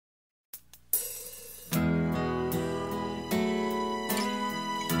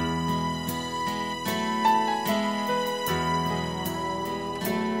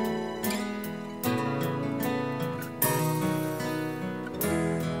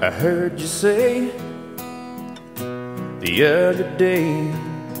I heard you say the other day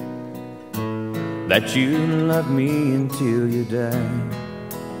that you love me until you die.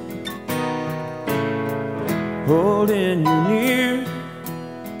 Holding you near,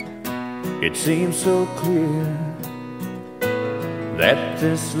 it seems so clear that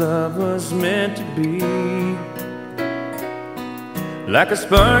this love was meant to be. Like a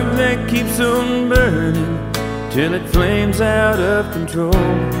spark that keeps on burning till it flames out of control.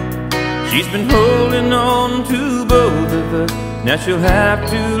 She's been holding on to both of us, now she'll have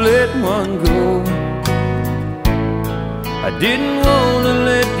to let one go. I didn't want to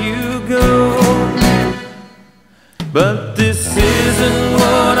let you go, but this isn't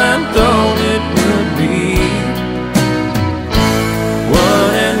what I thought it would be.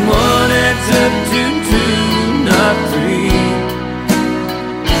 One and one adds up to two, not three.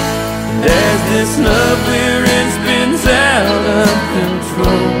 And as this love we're in spins out of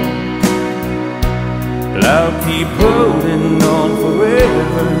control, I'll keep holding on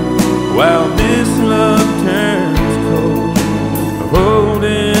forever while this love turns cold.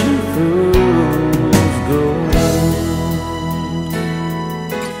 Holding fool's gold.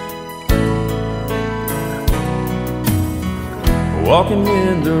 Walking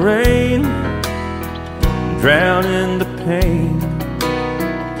in the rain, drowning the pain.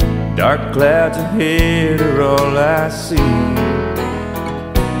 Dark clouds ahead are all I see.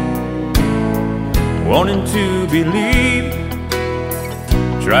 Wanting to believe,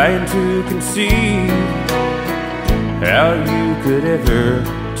 trying to conceive how you could ever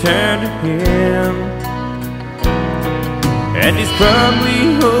turn to him. And he's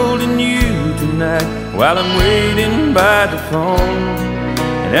probably holding you tonight while I'm waiting by the phone.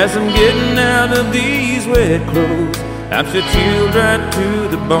 And as I'm getting out of these wet clothes, I'm sure chilled right to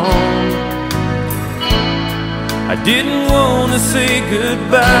the bone. I didn't want to say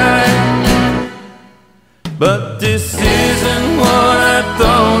goodbye, but this isn't what I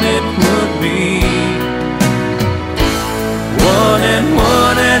thought it would be. One and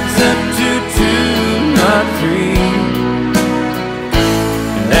one adds up to two, not three.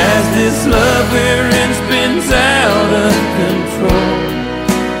 And as this love we're in spins out of control,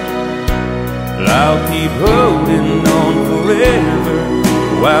 I'll keep holding on forever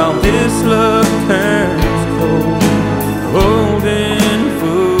while this love turns cold. Holding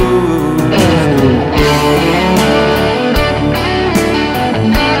fool's gold.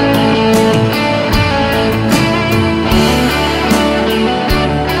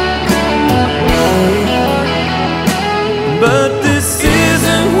 But this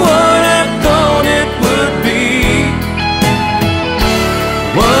isn't what I thought it would be.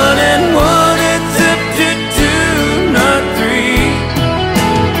 One and one adds up to two, not three.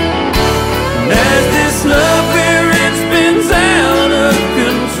 And as this love we're in spins out of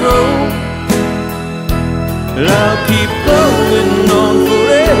control, I'll keep holding on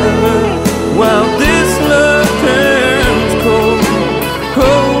forever while this love turns cold.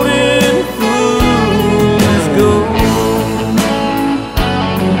 Holding fool's gold.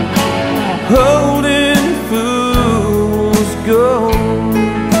 Holding fool's gold.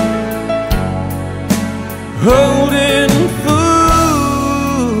 Holding fool's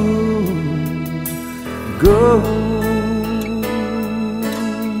gold.